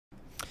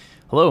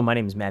Hello, my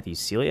name is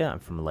Celia. I'm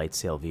from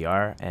Lightsail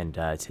VR, and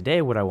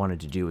today what I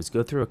wanted to do is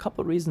go through a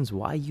couple of reasons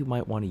why you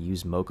might want to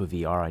use Mocha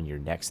VR on your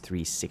next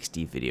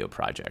 360 video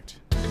project.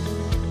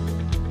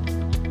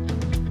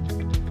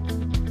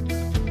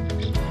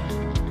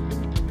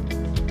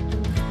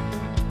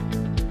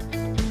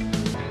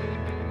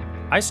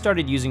 I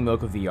started using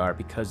Mocha VR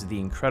because of the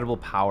incredible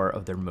power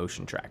of their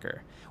motion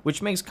tracker,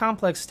 which makes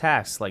complex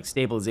tasks like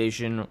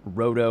stabilization,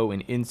 roto,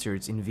 and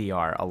inserts in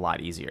VR a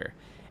lot easier.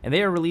 And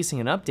they are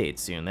releasing an update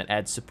soon that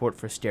adds support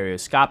for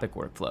stereoscopic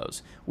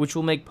workflows, which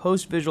will make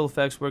post-visual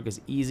effects work as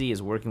easy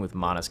as working with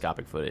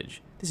monoscopic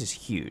footage. This is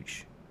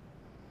huge.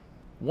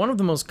 One of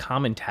the most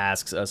common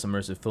tasks us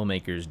immersive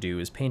filmmakers do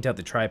is paint out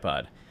the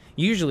tripod.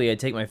 Usually I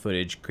take my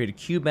footage, create a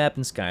cube map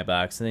in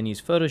Skybox, and then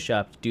use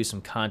Photoshop to do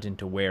some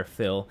content aware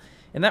fill,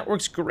 and that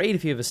works great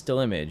if you have a still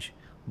image.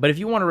 But if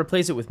you want to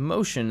replace it with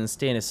motion and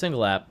stay in a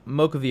single app,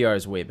 Mocha VR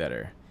is way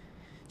better.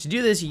 To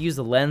do this, you use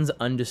the Lens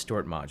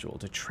Undistort module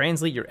to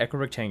translate your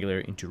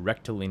equirectangular into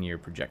rectilinear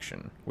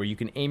projection, where you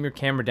can aim your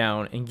camera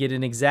down and get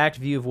an exact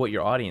view of what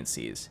your audience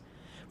sees.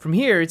 From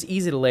here, it's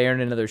easy to layer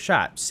in another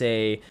shot,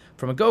 say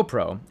from a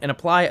GoPro, and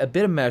apply a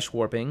bit of mesh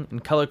warping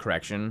and color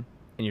correction,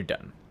 and you're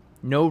done.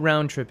 No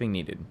round tripping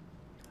needed.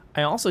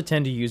 I also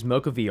tend to use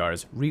Mocha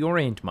VR's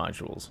Reorient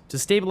modules to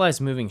stabilize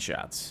moving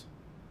shots.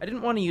 I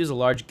didn't want to use a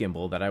large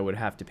gimbal that I would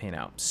have to paint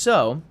out,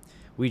 so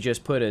we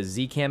just put a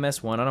Zcam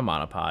S1 on a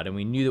monopod, and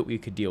we knew that we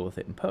could deal with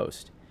it in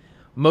post.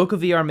 Mocha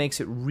VR makes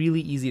it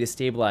really easy to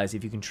stabilize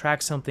if you can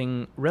track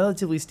something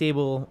relatively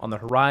stable on the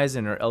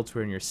horizon or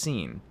elsewhere in your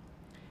scene.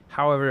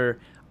 However,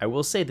 I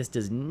will say this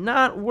does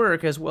not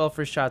work as well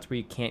for shots where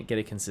you can't get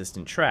a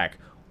consistent track,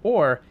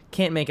 or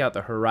can't make out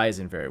the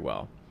horizon very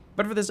well.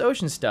 But for this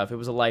ocean stuff, it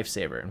was a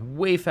lifesaver, and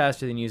way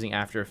faster than using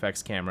After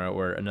Effects camera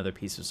or another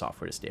piece of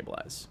software to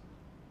stabilize.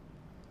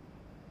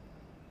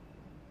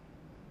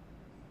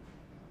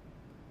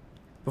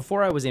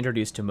 Before I was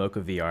introduced to Mocha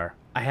VR,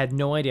 I had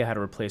no idea how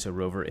to replace a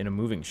rover in a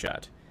moving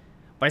shot.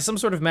 By some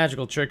sort of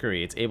magical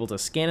trickery, it's able to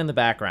scan in the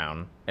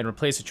background and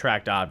replace a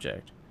tracked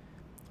object.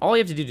 All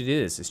you have to do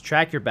this is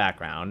track your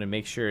background and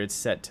make sure it's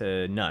set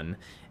to none,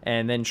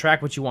 and then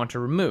track what you want to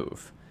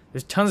remove.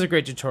 There's tons of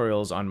great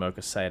tutorials on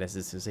Mocha Cytus.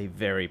 This is a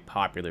very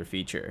popular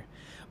feature.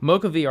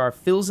 Mocha VR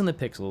fills in the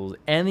pixels,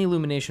 and the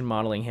illumination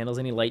modeling handles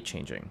any light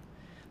changing.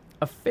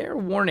 A fair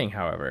warning,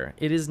 however,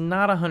 it is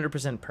not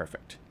 100%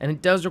 perfect, and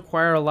it does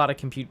require a lot of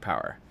compute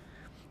power.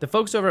 The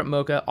folks over at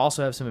Mocha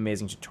also have some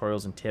amazing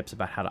tutorials and tips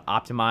about how to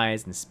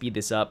optimize and speed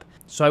this up,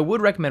 so I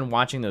would recommend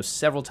watching those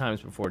several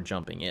times before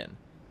jumping in.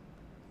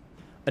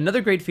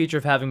 Another great feature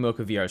of having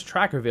Mocha VR's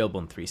tracker available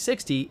in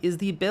 360 is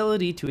the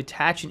ability to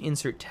attach and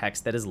insert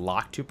text that is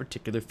locked to a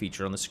particular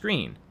feature on the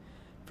screen.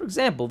 For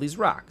example, these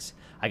rocks.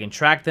 I can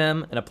track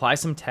them and apply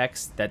some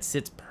text that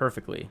sits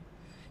perfectly.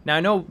 Now, I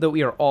know that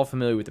we are all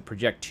familiar with the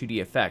Project 2D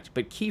effect,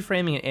 but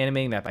keyframing and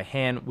animating that by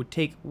hand would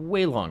take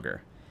way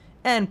longer,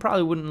 and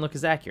probably wouldn't look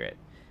as accurate.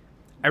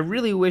 I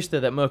really wish though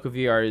that Mocha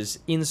VR's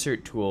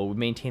insert tool would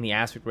maintain the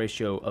aspect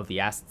ratio of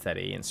the assets that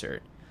they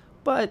insert,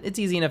 but it's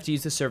easy enough to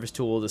use the surface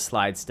tool to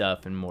slide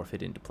stuff and morph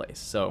it into place,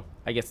 so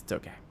I guess it's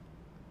okay.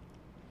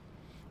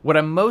 What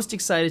I'm most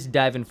excited to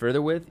dive in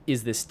further with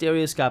is the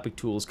Stereoscopic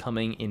Tools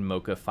coming in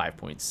Mocha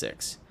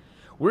 5.6.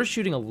 We're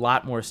shooting a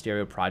lot more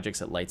stereo projects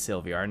at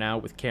Lightsail VR now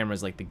with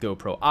cameras like the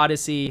GoPro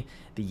Odyssey,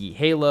 the Yi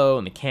Halo,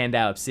 and the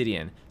Kandao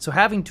Obsidian, so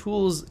having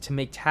tools to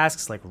make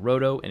tasks like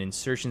roto and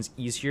insertions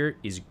easier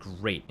is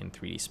great in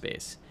 3D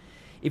space.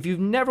 If you've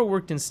never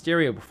worked in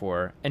stereo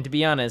before, and to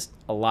be honest,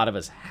 a lot of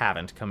us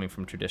haven't coming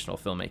from traditional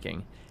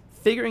filmmaking,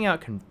 figuring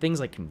out things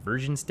like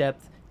convergence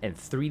depth and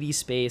 3D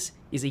space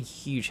is a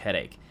huge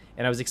headache,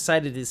 and I was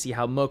excited to see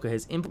how Mocha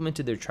has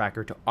implemented their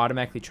tracker to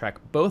automatically track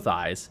both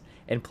eyes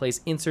and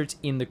place inserts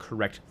in the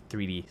correct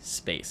 3D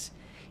space.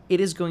 It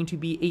is going to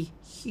be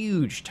a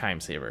huge time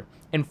saver,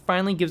 and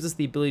finally gives us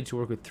the ability to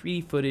work with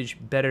 3D footage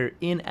better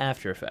in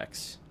After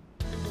Effects.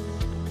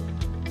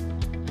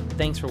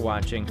 Thanks for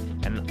watching,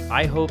 and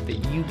I hope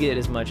that you get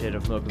as much out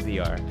of Mocha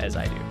VR as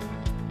I do.